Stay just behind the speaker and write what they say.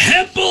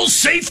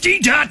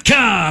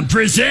SafetySafety.com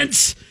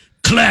presents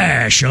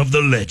Clash of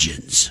the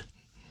Legends.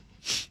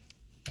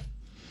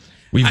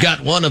 We've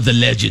got one of the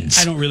legends.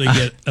 I don't really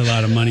get a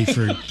lot of money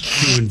for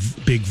doing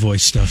big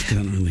voice stuff.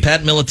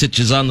 Pat Miletich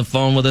is on the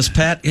phone with us.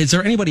 Pat, is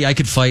there anybody I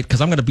could fight?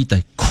 Because I'm going to beat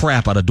the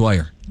crap out of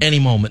Dwyer any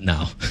moment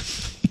now.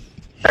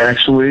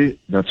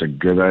 Actually, that's a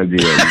good idea.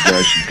 You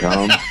guys should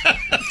come.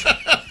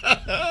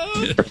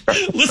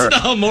 Listen to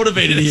how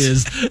motivated he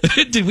is.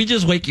 Did we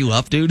just wake you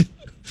up, dude?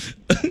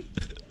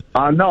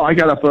 No, I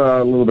got up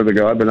a little bit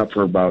ago. I've been up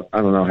for about,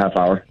 half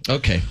hour.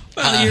 Okay.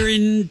 Well, you're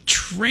in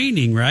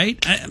training,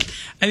 right?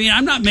 I mean,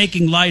 I'm not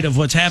making light of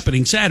what's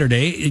happening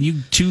Saturday, and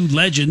you two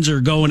legends are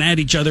going at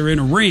each other in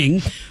a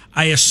ring.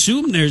 I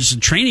assume there's a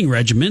training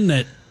regimen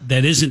that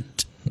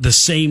isn't the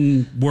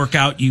same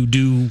workout you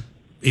do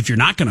if you're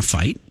not going to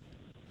fight.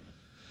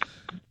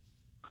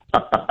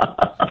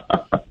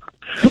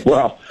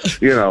 Well,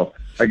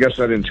 I guess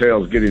that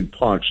entails getting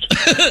punched.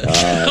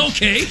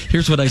 Okay.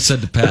 Here's what I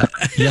said to Pat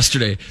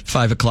yesterday,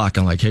 5 o'clock.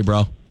 I'm like, hey,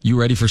 bro, you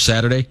ready for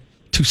Saturday?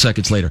 2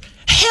 seconds later,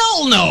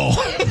 hell no!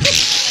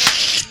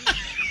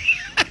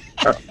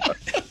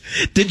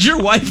 Did your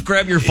wife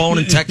grab your phone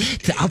and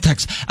text? I'll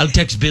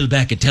text Bill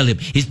back and tell him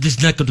this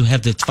is not going to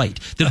have this fight.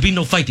 There'll be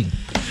no fighting.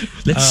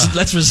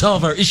 Let's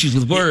resolve our issues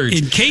with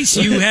words. In case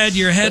you had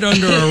your head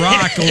under a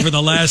rock over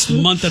the last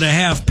month and a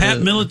half, Pat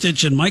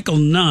Miletich and Michael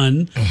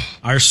Nunn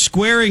are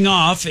squaring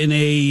off in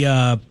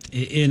the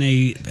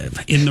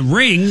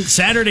ring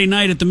Saturday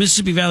night at the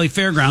Mississippi Valley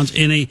Fairgrounds.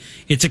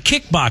 It's a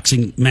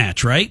kickboxing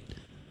match, right?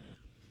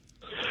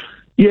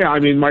 Yeah,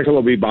 Michael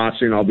will be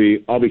boxing. I'll be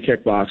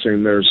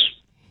kickboxing. There's,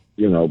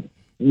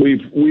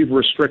 we've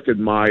restricted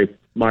my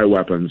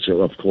weapons.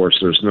 Of course,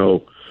 there's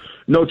no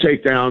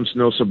takedowns,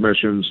 no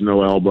submissions,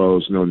 no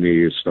elbows, no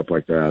knees, stuff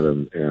like that,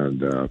 and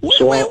I'll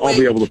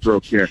be able to throw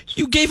kicks.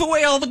 You gave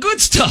away all the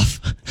good stuff.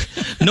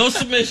 No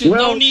submissions,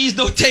 no knees,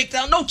 no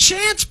takedown, no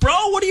chance,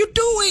 bro. What are you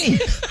doing?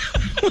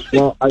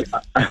 Well,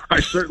 I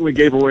certainly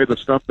gave away the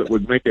stuff that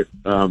would make it,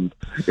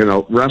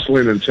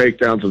 wrestling and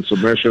takedowns and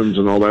submissions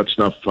and all that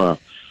stuff.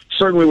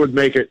 Certainly would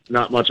make it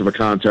not much of a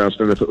contest,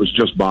 and if it was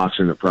just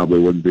boxing, it probably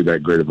wouldn't be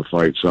that great of a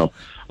fight. So,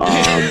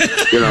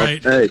 Right.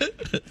 Hey,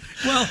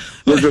 well,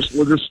 we're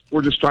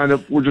just trying to,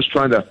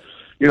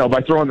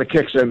 by throwing the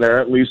kicks in there,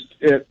 at least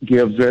it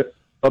gives it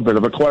a bit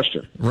of a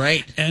question,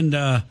 right? And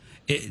now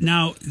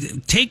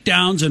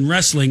takedowns and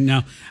wrestling.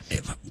 Now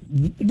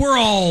we're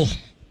all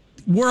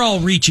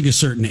reaching a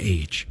certain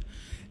age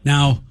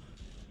now.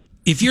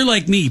 If you're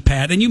like me,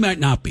 Pat, and you might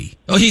not be.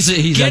 Oh, he's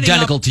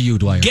identical to you,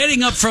 Dwyer.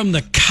 Getting up from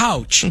the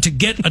couch to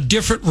get a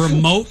different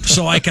remote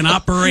so I can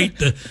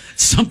operate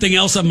something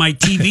else on my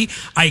TV,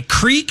 I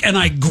creak and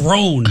I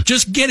groan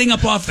just getting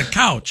up off the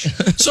couch.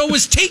 So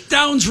was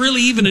takedowns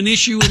really even an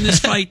issue in this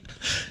fight?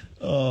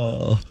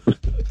 Oh.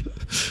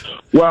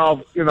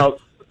 Well,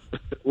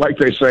 like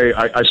they say,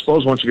 I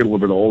suppose once you get a little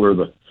bit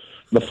older,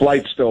 the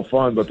flight's still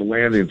fun, but the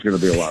landing's going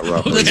to be a lot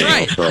rougher. That's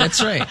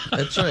right.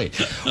 That's right.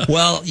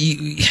 Well,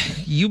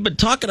 you've been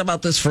talking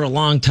about this for a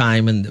long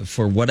time, and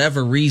for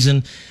whatever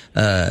reason,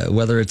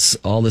 whether it's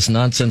all this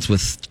nonsense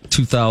with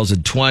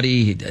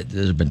 2020,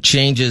 there have been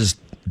changes,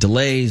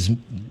 delays,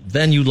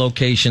 venue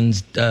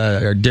locations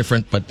are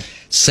different, but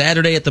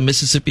Saturday at the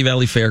Mississippi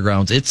Valley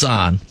Fairgrounds, it's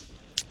on,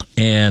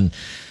 and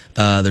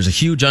there's a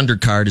huge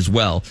undercard as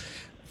well.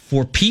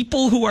 For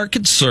people who are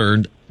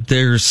concerned,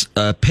 there's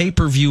a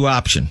pay-per-view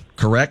option,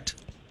 correct?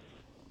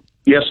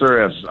 Yes,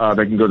 there is.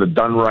 They can go to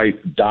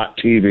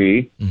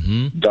Dunright.tv,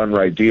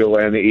 Dunright,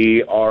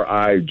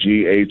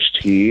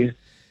 DONRIGHT.TV,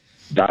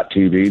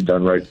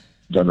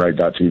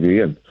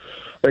 Dunright.tv, and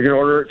they can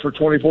order it for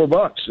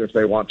 $24 if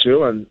they want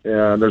to, and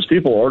there's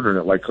people ordering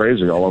it like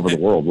crazy all over the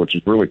world, which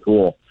is really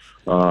cool.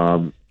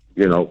 I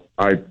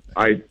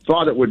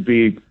thought it would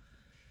be,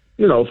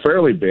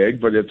 fairly big,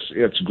 but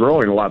it's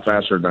growing a lot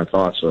faster than I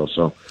thought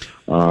so.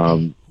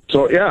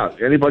 So yeah,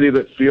 anybody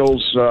that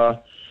feels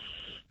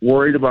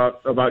worried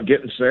about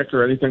getting sick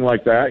or anything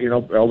like that,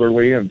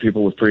 elderly and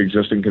people with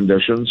pre-existing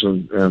conditions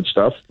and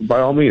stuff,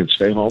 by all means,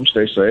 stay home,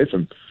 stay safe,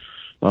 and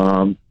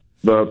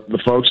the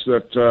folks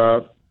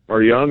that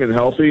are young and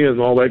healthy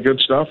and all that good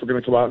stuff are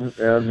going to come out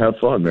and have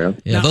fun,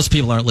 man. Yeah, those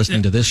people aren't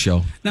listening to this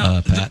show,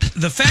 Pat.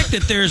 The fact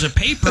that there's a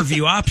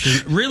pay-per-view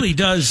option really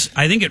does,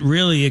 I think it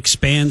really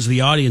expands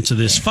the audience of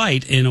this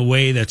fight in a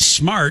way that's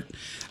smart.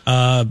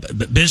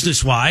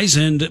 Business-wise,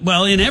 and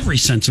in every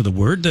sense of the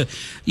word,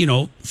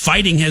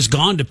 fighting has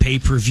gone to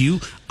pay-per-view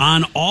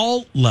on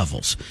all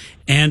levels.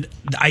 And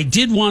I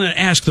did want to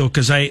ask though,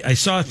 because I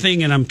saw a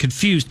thing and I'm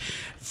confused.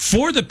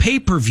 For the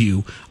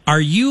pay-per-view, are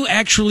you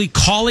actually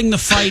calling the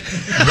fight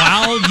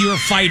while you're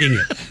fighting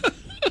it?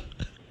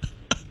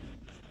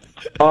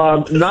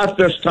 Not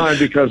this time,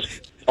 because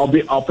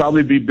I'll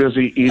probably be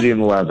busy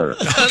eating leather.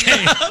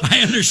 Okay, I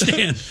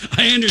understand.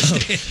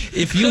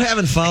 If you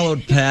haven't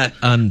followed Pat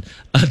on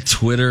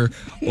Twitter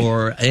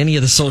or any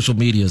of the social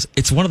medias,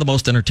 it's one of the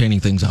most entertaining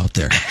things out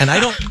there. And I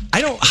don't.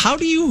 How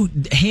do you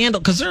handle?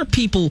 Because there are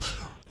people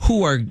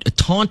who are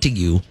taunting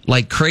you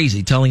like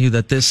crazy, telling you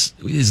that this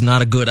is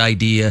not a good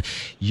idea.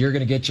 You're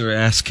going to get your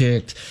ass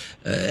kicked.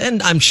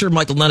 And I'm sure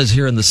Michael Nunn is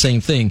hearing the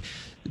same thing.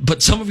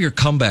 But some of your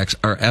comebacks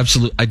are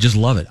absolute. I just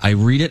love it. I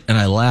read it and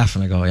I laugh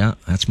and I go, yeah,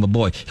 that's my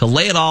boy. He'll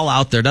lay it all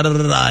out there,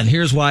 and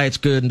here's why it's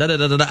good, and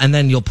and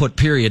then you'll put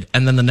period,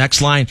 and then the next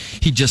line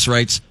he just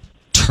writes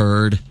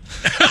turd.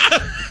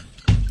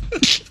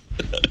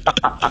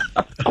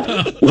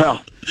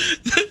 Well,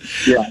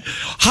 yeah.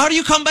 How do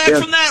you come back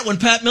from that when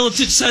Pat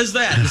Miletich says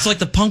that? It's like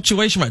the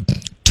punctuation mark.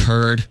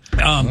 Turd.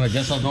 I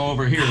guess I'll go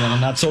over here then.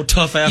 I'm not so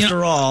tough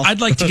after all. I'd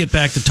like to get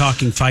back to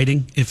talking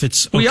fighting, if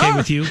it's okay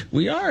with you.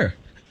 We are.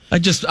 I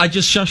just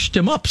shushed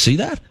him up. See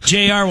that?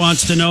 JR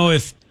wants to know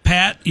if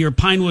Pat, your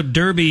Pinewood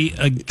Derby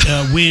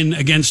win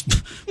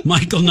against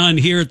Michael Nunn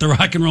here at the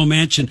Rock and Roll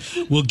Mansion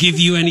will give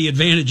you any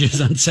advantages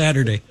on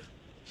Saturday.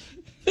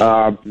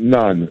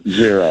 None.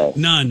 Zero.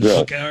 None. Zero.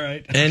 Okay, all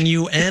right.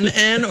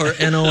 NUNN or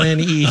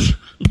NONE?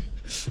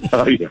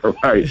 Oh, yeah,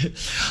 right.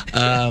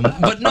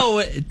 But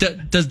no,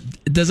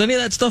 does any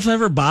of that stuff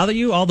ever bother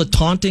you? All the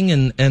taunting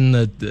and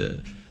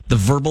the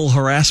verbal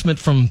harassment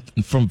from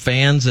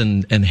fans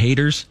and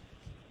haters?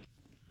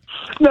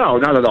 No,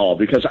 not at all.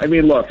 Because I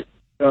mean, look.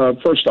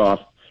 First off,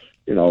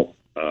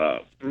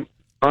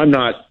 I'm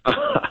not.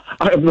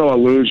 I have no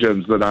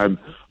illusions that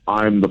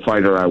I'm the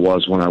fighter I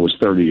was when I was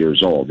 30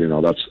 years old.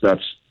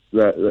 That's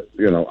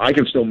I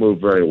can still move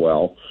very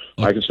well.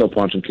 I can still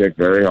punch and kick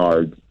very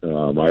hard.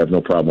 I have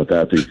no problem with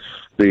that.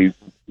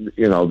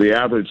 The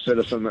average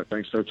citizen that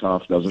thinks they're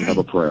tough doesn't have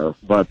a prayer.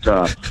 But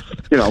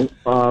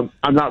I'm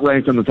not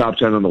ranked in the top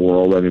 10 in the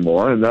world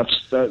anymore, and that's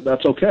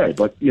okay.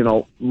 But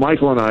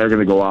Michael and I are going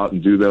to go out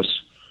and do this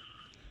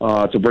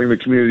to bring the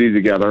community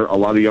together. A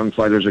lot of young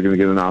fighters are going to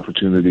get an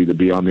opportunity to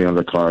be on the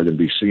undercard and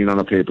be seen on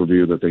a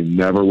pay-per-view that they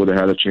never would have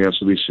had a chance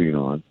to be seen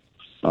on.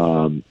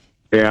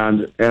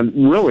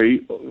 And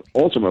really,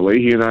 ultimately,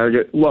 he and I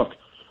are look.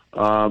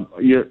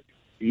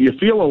 You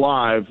feel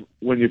alive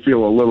when you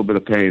feel a little bit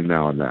of pain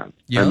now and then.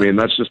 Yeah. I mean,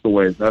 that's just the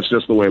way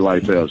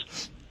life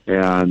is.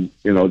 And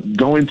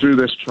going through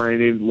this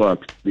training,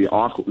 look, the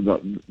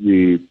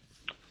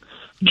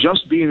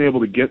just being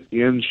able to get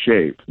in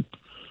shape,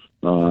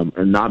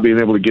 and not being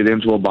able to get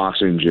into a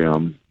boxing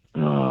gym.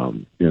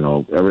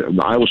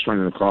 I was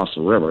training across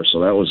the river, so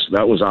that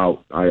was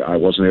out. I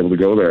wasn't able to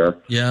go there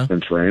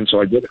and train.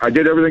 So I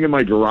did everything in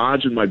my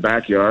garage, in my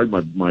backyard.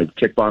 My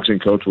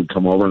kickboxing coach would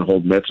come over and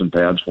hold mitts and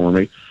pads for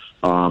me.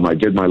 I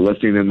did my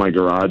lifting in my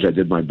garage. I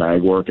did my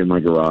bag work in my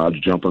garage,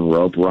 jumping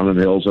rope, running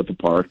hills at the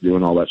park,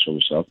 doing all that sort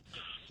of stuff.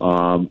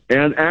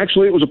 And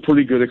actually, it was a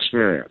pretty good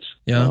experience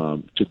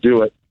to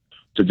do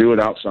it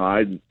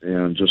outside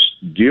and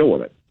just deal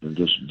with it. And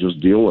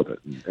just deal with it,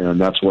 and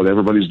that's what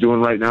everybody's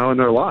doing right now in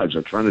their lives.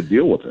 They're trying to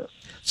deal with it.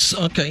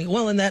 So, okay,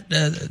 well, and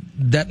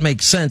that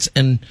makes sense.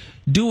 And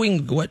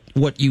doing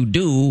what you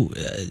do,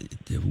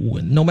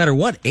 no matter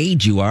what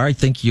age you are, I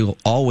think you'll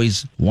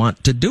always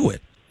want to do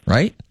it,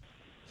 right?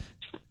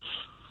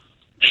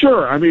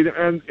 Sure. I mean,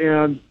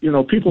 and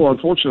people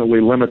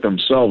unfortunately limit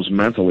themselves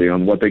mentally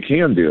on what they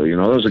can do.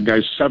 There's a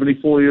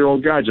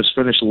 74-year-old guy just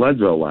finished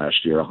Leadville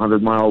last year, a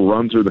 100-mile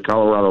run through the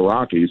Colorado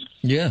Rockies.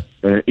 Yeah.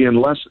 In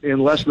less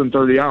than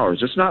 30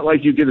 hours. It's not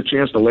like you get a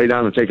chance to lay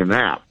down and take a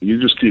nap. You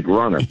just keep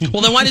running.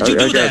 Well, then why did you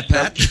do that,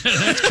 Pat?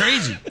 That's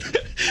crazy.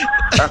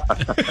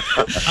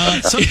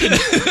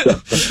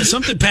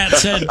 Something Pat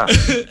said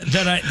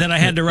that I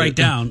had to write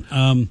down,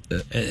 and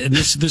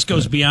this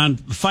goes beyond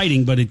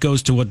fighting, but it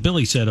goes to what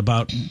Billy said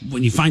about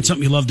when you find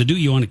something you love to do,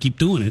 you want to keep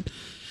doing it.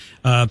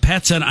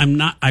 Pat said,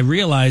 I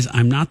realize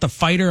I'm not the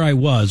fighter I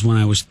was when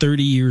I was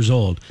 30 years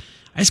old.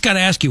 I just got to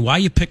ask you why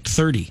you picked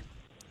 30.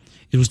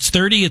 It was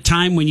 30 a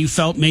time when you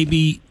felt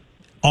maybe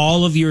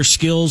all of your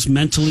skills,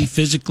 mentally,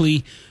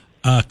 physically,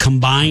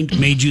 combined,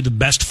 made you the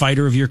best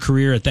fighter of your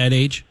career at that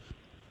age?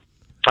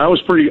 I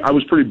was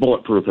pretty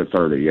bulletproof at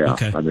 30. Yeah.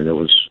 Okay. I mean, it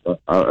was there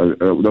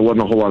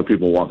wasn't a whole lot of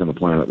people walking the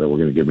planet that were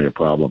going to give me a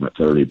problem at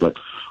 30. But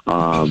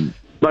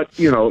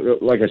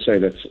like I say,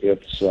 this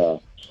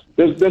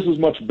is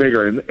much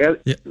bigger. And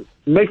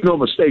make no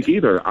mistake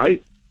either. I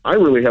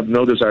really have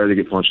no desire to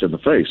get punched in the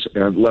face,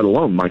 and let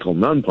alone Michael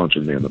Nunn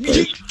punching me in the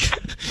face.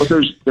 But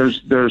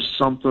there's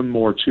something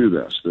more to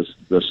this.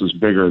 This is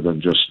bigger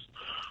than just.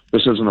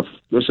 This isn't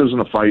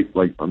a fight.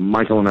 Like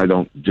Michael and I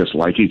don't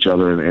dislike each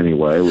other in any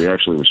way. We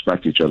actually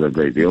respect each other a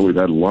great deal. We've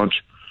had lunch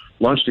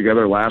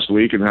together last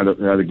week and had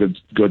a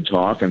good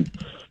talk. And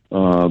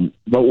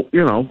but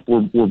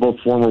we're both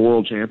former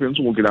world champions.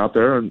 We'll get out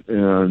there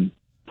and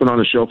put on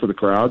a show for the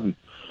crowd. And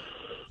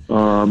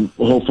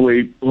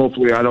hopefully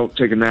I don't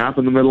take a nap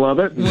in the middle of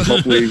it. And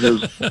hopefully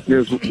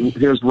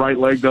his right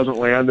leg doesn't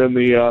land in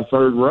the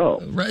third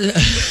row. Right.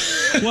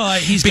 Well,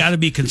 he's got to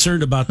be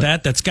concerned about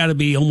that. That's got to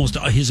be almost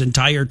his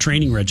entire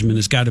training regimen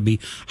has got to be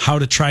how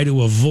to try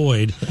to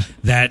avoid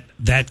that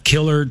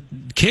killer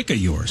kick of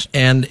yours.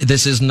 And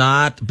this is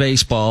not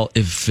baseball.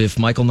 If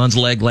Michael Nunn's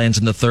leg lands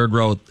in the third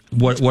row,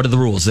 what are the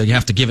rules? You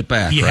have to give it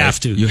back. You right?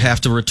 have to. You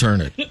have to return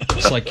it.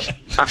 It's like,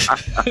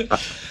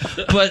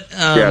 but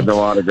yeah, no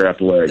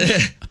autographed leg.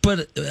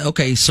 But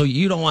okay, so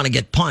you don't want to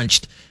get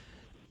punched.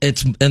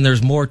 And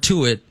there's more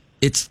to it.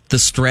 It's the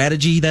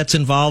strategy that's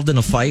involved in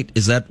a fight.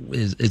 Is that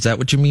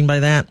what you mean by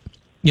that?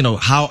 You know,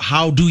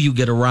 how do you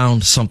get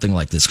around something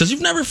like this? Because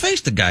you've never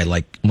faced a guy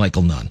like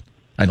Michael Nunn,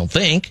 I don't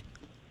think.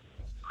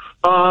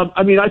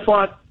 I mean, I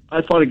fought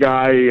a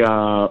guy,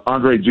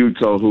 Andrei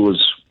Dudko, who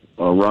was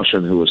a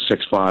Russian, who was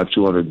 6'5",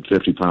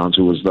 250 pounds,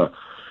 who was the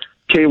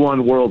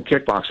K1 world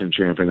kickboxing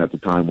champion at the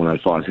time when I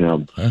fought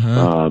him.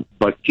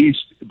 But he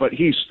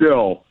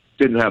still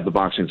didn't have the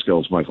boxing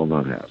skills Michael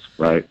Nunn has,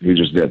 right? He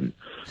just didn't.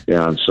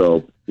 And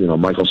so, you know,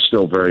 Michael's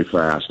still very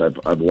fast.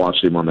 I've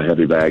watched him on the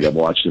heavy bag. I've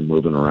watched him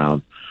moving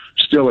around.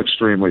 Still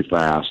extremely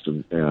fast.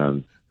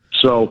 And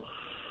so,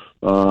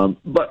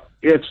 but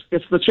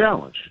it's the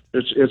challenge.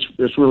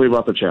 It's really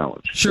about the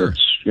challenge. Sure.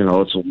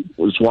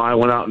 It's why I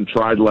went out and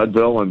tried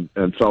Leadville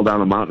and fell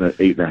down a mountain at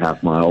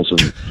 8.5 miles,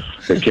 and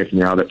they kicked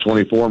me out at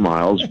 24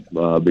 miles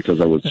because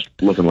I was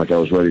looking like I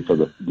was ready for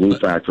the glue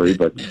factory.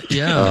 But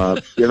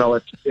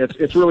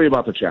it's really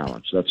about the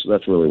challenge.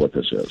 That's really what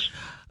this is.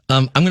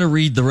 I'm going to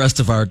read the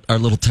rest of our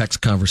little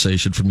text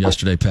conversation from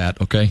yesterday,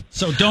 Pat, okay?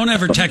 So don't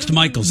ever text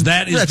Michaels.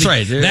 That's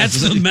right. That's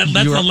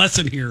the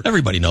lesson here.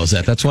 Everybody knows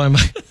that. That's why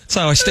that's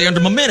how I stay under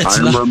my minutes.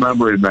 I'm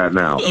remembering that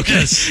now.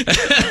 Okay.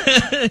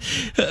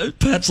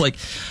 Pat's like,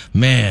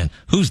 man,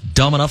 who's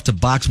dumb enough to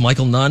box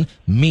Michael Nunn?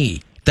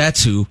 Me.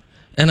 That's who.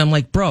 And I'm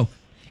like, bro,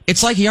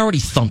 it's like he already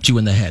thumped you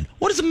in the head.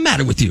 What is the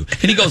matter with you?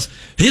 And he goes,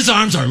 his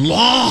arms are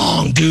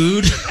long,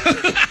 dude.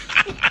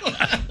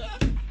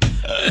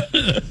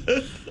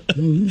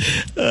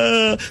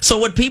 So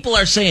what people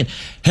are saying,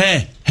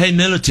 hey,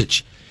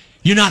 Miletich,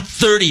 you're not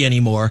 30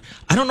 anymore.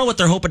 I don't know what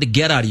they're hoping to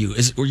get out of you.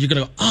 Or you're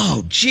going to go,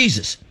 oh,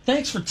 Jesus,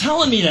 thanks for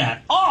telling me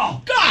that.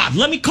 Oh, God,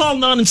 let me call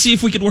Nunn and see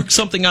if we can work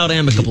something out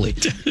amicably.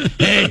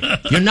 Hey,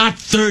 you're not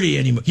 30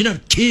 anymore. You're not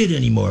a kid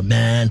anymore,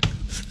 man.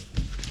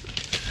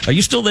 Are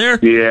you still there?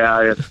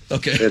 Yeah.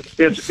 Okay.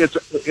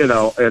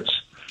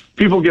 It's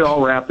people get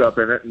all wrapped up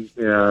in it,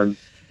 and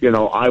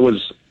I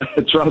was,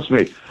 trust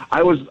me,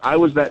 I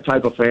was that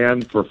type of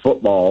fan for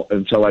football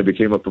until I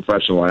became a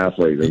professional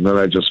athlete, and then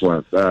I just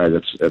went, all right,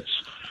 it's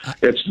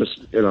just,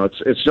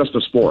 it's just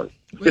a sport.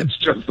 It's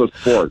just a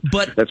sport.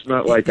 But it's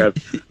not like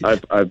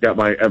I've got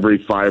my every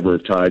fiber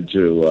tied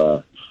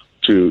to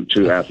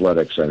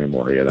athletics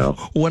anymore.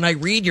 When I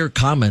read your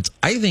comments,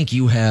 I think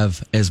you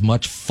have as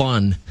much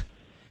fun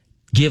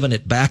giving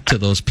it back to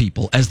those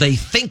people as they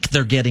think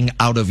they're getting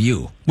out of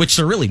you, which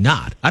they're really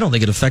not. I don't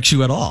think it affects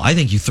you at all. I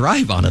think you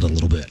thrive on it a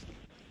little bit.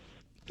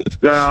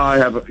 No, I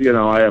have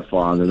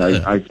fun, and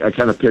I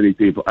kind of pity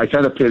people. I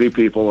kind of pity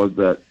people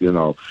that,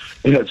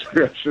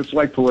 it's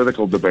like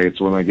political debates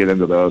when I get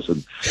into those,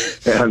 and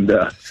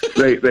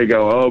they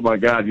go, oh my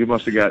God, you've been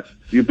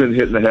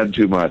hit in the head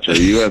too much, or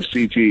you have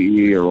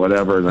CTE or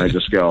whatever, and I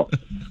just go,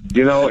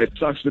 it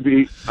sucks to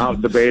be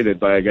out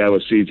debated by a guy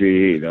with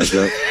CTE, doesn't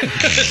it?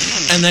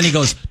 And then he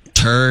goes,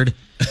 turd.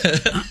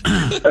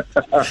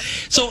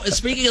 So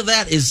speaking of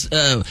that,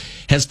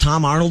 has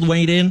Tom Arnold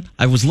weighed in?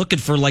 I was looking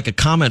for like a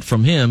comment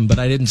from him, but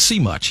I didn't see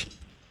much.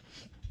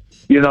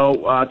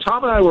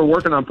 Tom and I were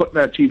working on putting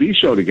that TV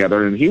show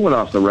together, and he went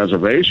off the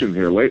reservation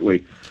here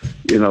lately.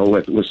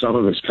 With some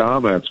of his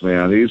comments,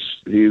 man, he's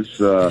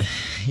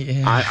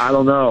I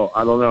don't know.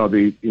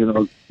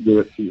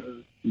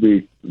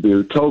 The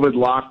COVID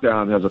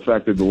lockdown has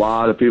affected a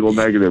lot of people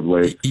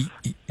negatively,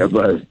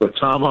 but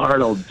Tom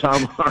Arnold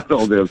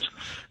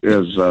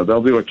is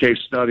they'll do a case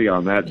study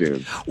on that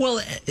dude.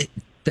 Well,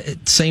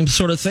 same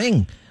sort of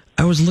thing.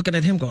 I was looking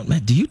at him going,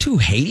 man, do you two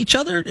hate each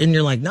other? And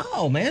you're like,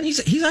 no, man,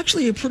 he's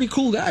actually a pretty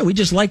cool guy. We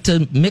just like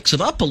to mix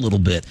it up a little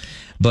bit.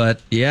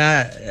 But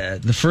yeah,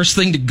 the first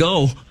thing to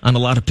go on a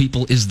lot of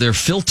people is their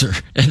filter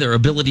and their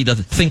ability to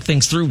think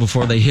things through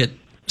before they hit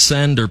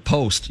send or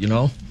post,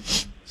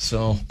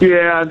 So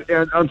yeah,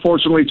 and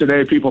unfortunately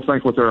today people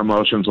think with their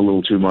emotions a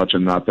little too much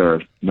and not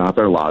their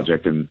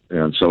logic, and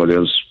so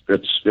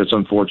it's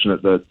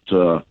unfortunate that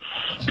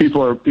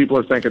people are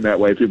thinking that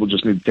way. People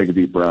just need to take a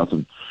deep breath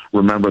and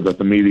remember that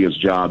the media's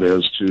job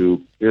is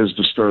to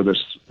stir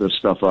this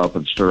stuff up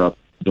and stir up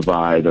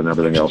divide and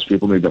everything else.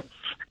 People need to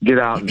get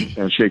out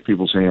and shake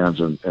people's hands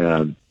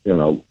and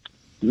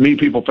meet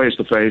people face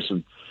to face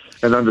and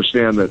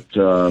understand that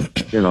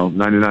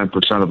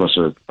 99% of us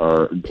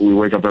are we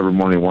wake up every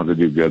morning wanting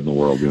to do good in the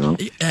world,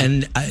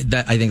 And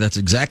I think that's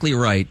exactly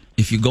right.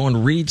 If you go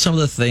and read some of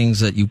the things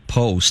that you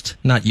post,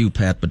 not you,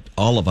 Pat, but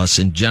all of us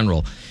in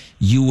general,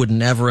 you would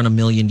never in a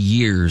million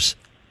years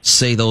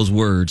say those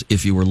words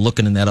if you were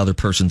looking in that other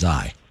person's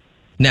eye.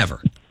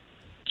 Never.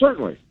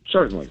 Certainly,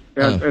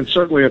 and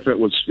certainly if it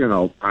was,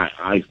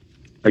 I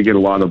get a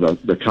lot of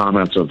the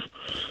comments of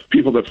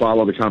people that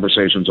follow the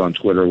conversations on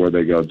Twitter where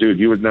they go, dude,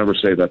 you would never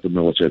say that to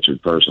Miletich in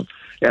person.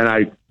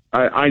 And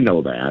I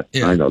know that.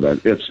 Yeah. I know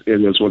that. It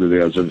is what it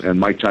is. And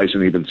Mike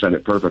Tyson even said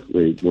it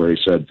perfectly where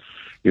he said,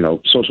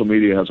 social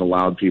media has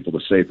allowed people to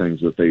say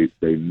things that they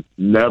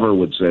never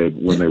would say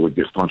when they would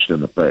get punched in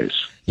the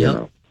face.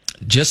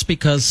 just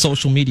because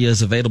social media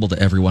is available to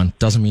everyone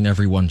doesn't mean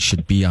everyone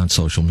should be on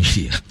social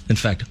media. In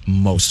fact,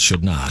 most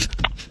should not.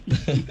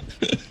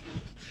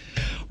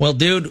 Well,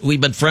 dude,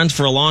 we've been friends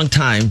for a long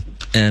time,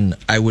 and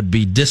I would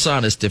be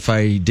dishonest if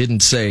I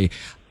didn't say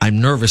I'm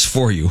nervous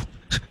for you.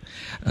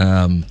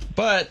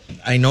 But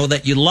I know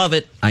that you love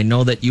it. I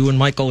know that you and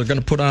Michael are going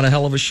to put on a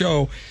hell of a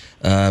show,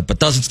 but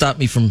doesn't stop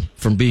me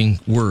from being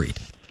worried.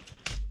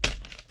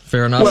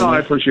 Fair enough. Well, I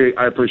appreciate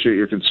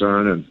your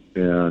concern,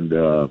 and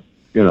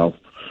you know,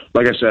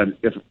 like I said,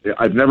 if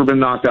I've never been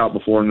knocked out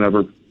before,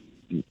 never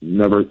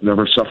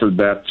suffered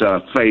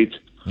that fate.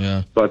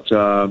 Yeah. But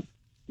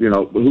you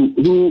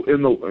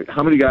know,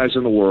 how many guys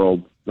in the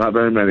world? Not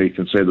very many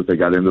can say that they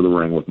got into the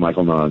ring with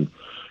Michael Nunn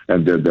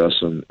and did this,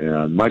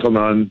 and Michael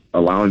Nunn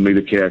allowing me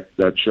to kick,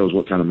 that shows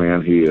what kind of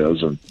man he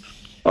is, and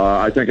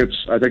I think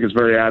it's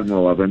very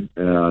admirable of him,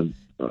 and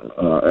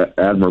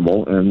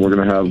admirable, and we're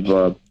going to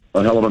have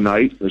a hell of a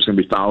night. There's going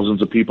to be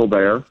thousands of people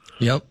there.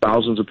 Yep.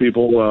 Thousands of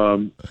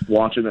people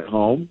watching at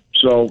home.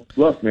 So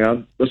look,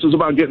 man, this is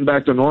about getting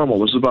back to normal.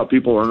 This is about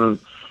people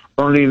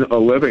earning a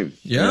living.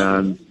 Yeah.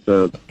 And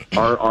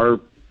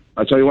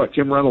I tell you what,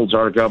 Kim Reynolds,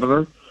 our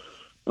governor,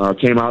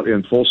 came out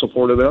in full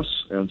support of this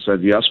and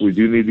said, yes, we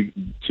do need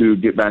to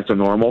get back to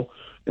normal.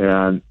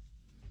 And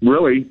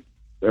really,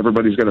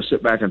 everybody's going to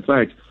sit back and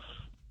think,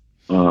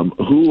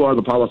 who are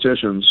the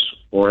politicians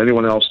or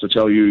anyone else to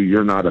tell you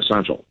you're not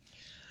essential?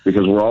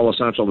 Because we're all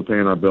essential to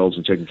paying our bills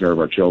and taking care of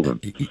our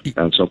children.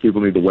 And so people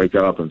need to wake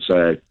up and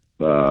say,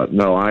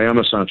 no, I am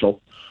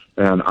essential,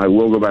 and I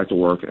will go back to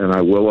work, and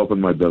I will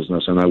open my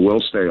business, and I will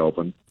stay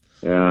open,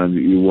 and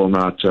you will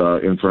not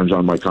infringe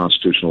on my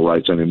constitutional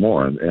rights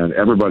anymore. And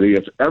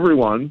if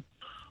everyone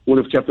would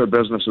have kept their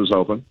businesses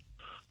open,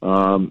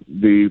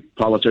 the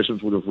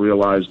politicians would have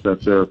realized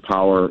that their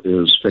power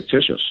is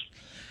fictitious.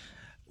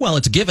 Well,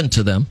 it's given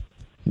to them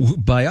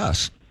by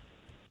us.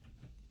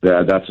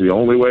 Yeah, that's the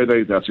only way they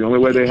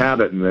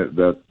have it, and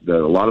that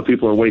a lot of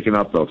people are waking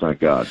up, though.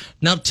 Thank God.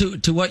 Now,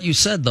 to what you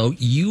said, though,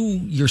 you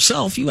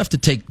yourself, you have to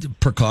take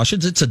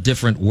precautions. It's a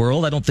different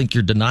world. I don't think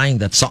you're denying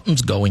that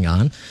something's going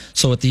on.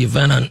 So, at the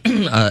event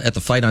at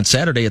the fight on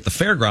Saturday at the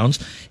fairgrounds,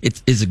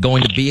 is it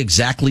going to be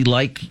exactly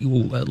like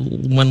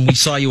when we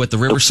saw you at the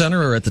River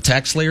Center or at the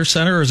Tax Slayer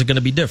Center, or is it going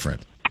to be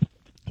different?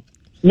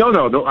 No.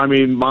 I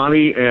mean,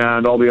 Monty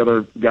and all the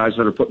other guys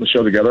that are putting the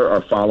show together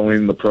are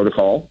following the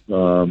protocol.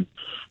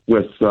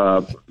 With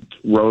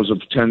rows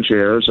of 10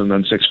 chairs and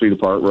then 6 feet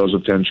apart, rows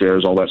of 10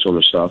 chairs, all that sort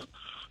of stuff.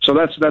 So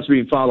that's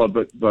being followed.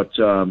 But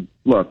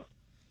look,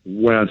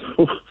 when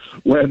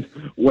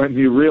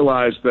you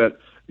realize that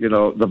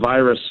the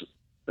virus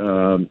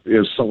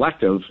is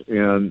selective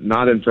in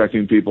not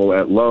infecting people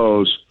at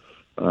Lowe's,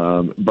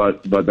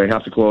 but they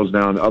have to close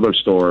down other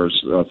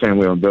stores,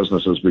 family-owned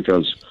businesses,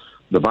 because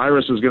the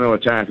virus is going to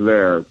attack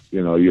there.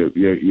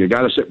 You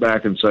got to sit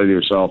back and say to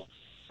yourself,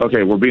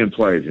 okay, we're being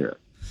played here.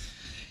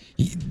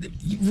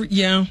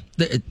 Yeah.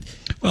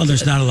 Well,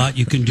 there's not a lot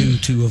you can do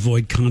to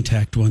avoid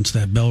contact once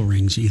that bell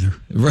rings either.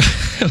 Right.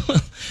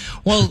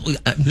 Well,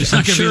 there's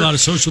not going to be a lot of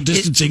social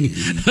distancing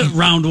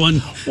round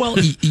one. Well,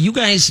 you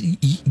guys,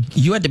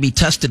 you had to be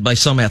tested by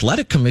some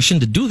athletic commission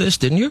to do this,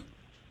 didn't you?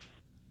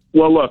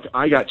 Well, look,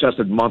 I got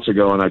tested months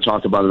ago, and I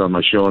talked about it on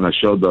my show, and I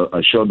showed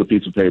the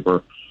piece of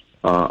paper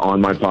on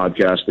my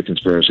podcast, The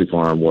Conspiracy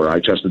Farm, where I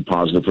tested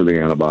positive for the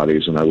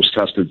antibodies, and I was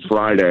tested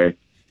Friday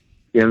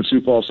in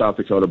Sioux Falls, South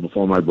Dakota,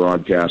 before my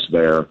broadcast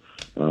there,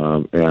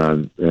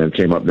 and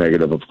came up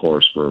negative, of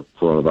course, for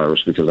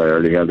coronavirus because I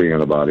already had the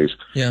antibodies.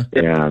 Yeah.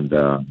 And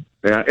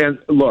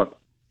look,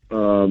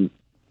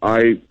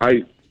 I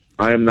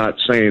am not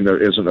saying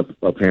there isn't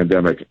a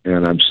pandemic,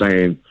 and I'm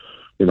saying,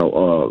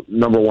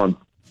 number one,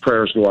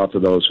 prayers go out to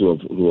those who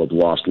have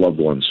lost loved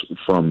ones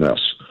from this.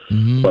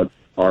 Mm-hmm. But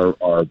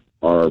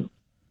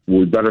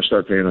we better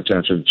start paying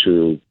attention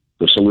to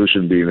the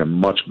solution being a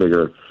much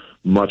bigger,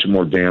 much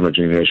more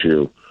damaging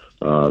issue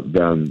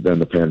than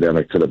the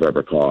pandemic could have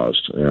ever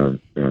caused, and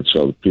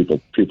so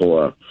people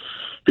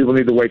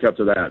need to wake up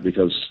to that,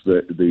 because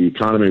the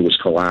economy was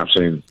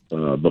collapsing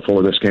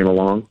before this came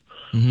along,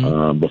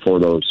 mm-hmm. Before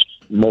those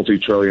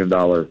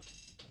multi-trillion-dollar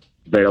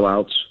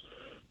bailouts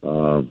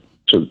to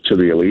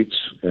the elites,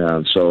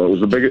 and so it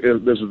was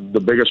this is the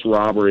biggest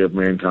robbery of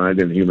mankind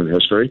in human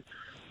history,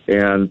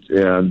 and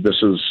this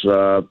is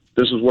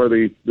where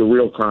the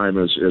real crime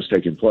is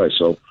taking place.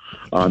 So.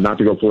 Not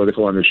to go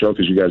political on your show,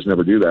 because you guys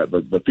never do that,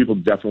 but people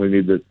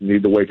definitely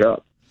need to wake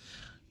up.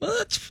 Well,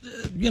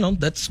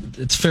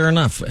 it's fair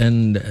enough,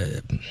 and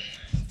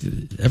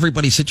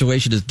everybody's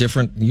situation is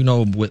different.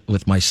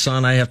 With my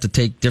son, I have to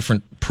take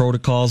different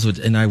protocols,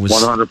 and I was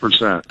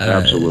 100%,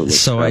 absolutely.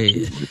 So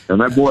absolutely.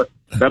 And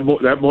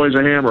That boy's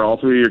a hammer. All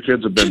three of your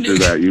kids have been through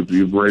that.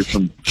 You've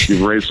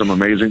raised some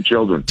amazing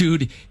children.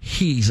 Dude,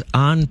 he's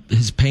on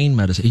his pain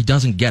medicine. He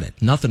doesn't get it.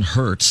 Nothing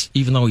hurts,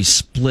 even though he's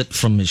split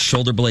from his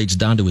shoulder blades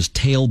down to his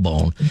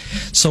tailbone.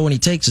 So when he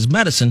takes his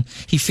medicine,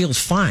 he feels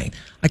fine.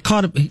 I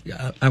caught him.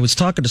 I was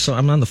talking to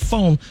someone. I'm on the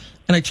phone,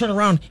 and I turn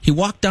around. He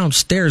walked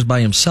downstairs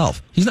by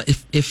himself. He's not.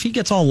 If he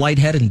gets all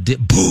lightheaded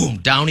and boom,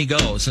 down he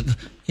goes. And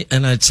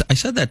I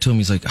said that to him.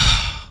 He's like,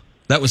 oh.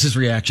 That was his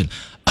reaction.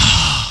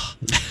 Oh,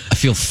 I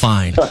feel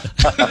fine.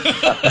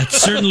 That's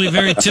certainly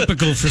very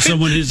typical for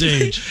someone his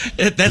age.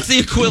 That's the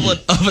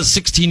equivalent of a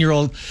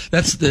 16-year-old.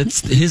 That's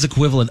his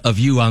equivalent of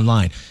you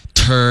online.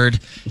 Turd.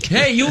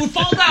 Hey, you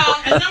fall down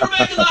and never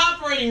back to the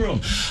operating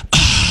room.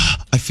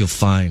 I feel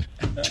fine.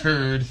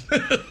 Turd.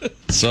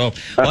 So,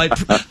 well,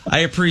 I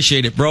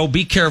appreciate it, bro.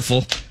 Be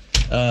careful.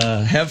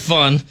 Have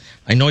fun.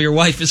 I know your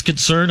wife is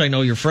concerned. I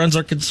know your friends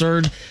are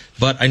concerned.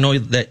 But I know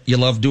that you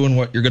love doing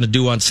what you're going to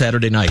do on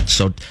Saturday night.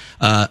 So,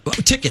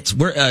 tickets.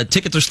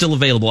 Tickets are still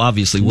available,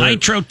 obviously.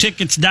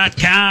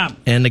 NitroTickets.com.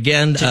 And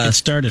again, tickets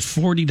start at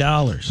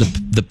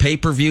 $40. The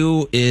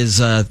pay-per-view is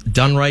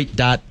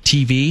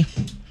doneright.tv.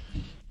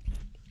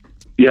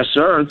 Yes,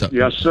 sir.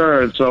 Yes,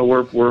 sir. And so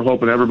we're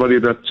hoping everybody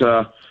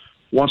that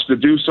wants to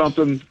do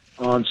something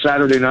on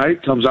Saturday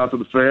night comes out to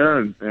the fair,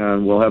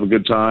 and we'll have a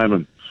good time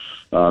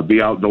and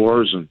be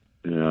outdoors and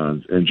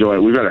enjoy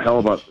it. We've got a hell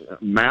of a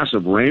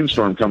massive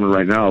rainstorm coming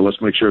right now.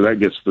 Let's make sure that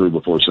gets through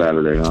before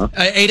Saturday, huh?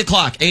 8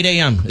 o'clock, 8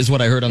 a.m. is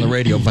what I heard on the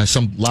radio by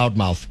some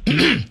loudmouth.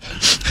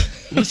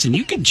 Listen,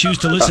 you can choose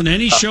to listen to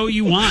any show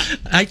you want.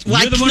 You're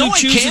the one who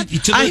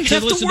chooses I have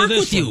to work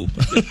with you.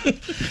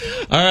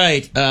 All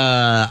right.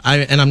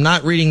 I'm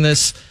not reading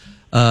this.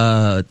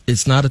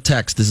 It's not a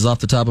text. This is off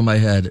the top of my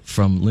head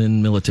from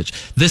Lynn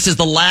Militich. This is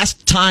the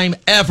last time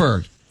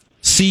ever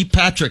see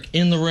Patrick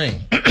in the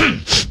ring.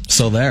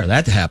 So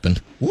that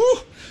happened. Woo!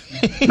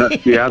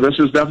 Yeah, this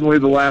is definitely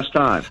the last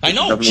time. I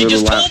know. She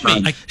just told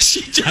me. I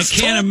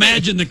can't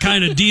imagine the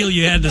kind of deal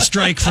you had to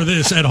strike for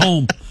this at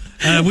home.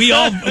 We've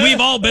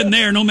all been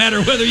there, no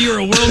matter whether you're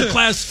a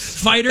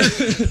world-class fighter,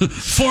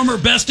 former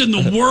best in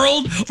the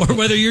world, or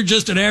whether you're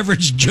just an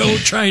average Joe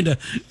trying to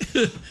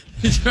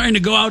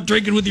go out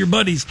drinking with your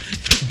buddies.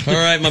 All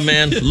right, my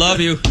man.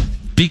 Love you.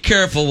 Be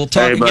careful. We'll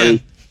talk buddy.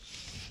 again.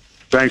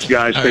 Thanks,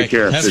 guys. Take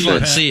care. Have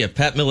fun. See you.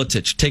 Pat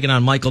Militich taking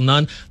on Michael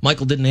Nunn.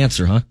 Michael didn't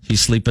answer, huh? He's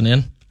sleeping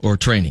in or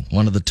training.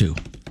 One of the two.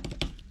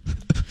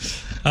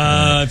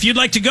 If you'd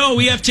like to go,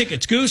 we have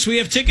tickets. Goose, we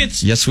have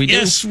tickets? Yes, we do.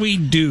 Yes, we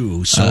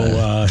do. So,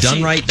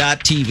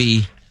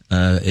 Doneright.tv.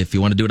 If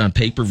you want to do it on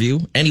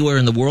pay-per-view, anywhere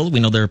in the world.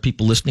 We know there are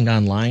people listening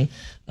online.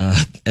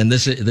 And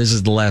this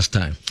is the last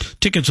time.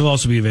 Tickets will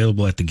also be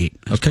available at the gate.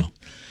 Okay. Well.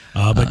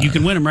 But you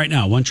can win them right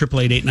now.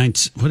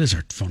 1-888-89. What is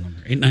our phone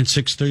number?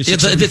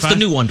 896-3675. It's the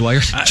new one, Dwyer.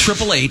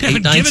 888-896.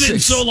 Haven't given it in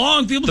so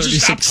long. People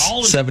just stop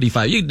calling.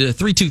 75. You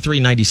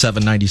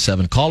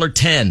 323-9797. Caller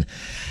 10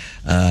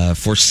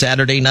 for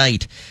Saturday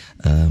night.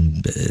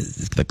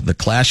 The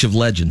Clash of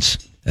Legends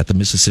at the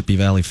Mississippi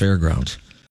Valley Fairgrounds.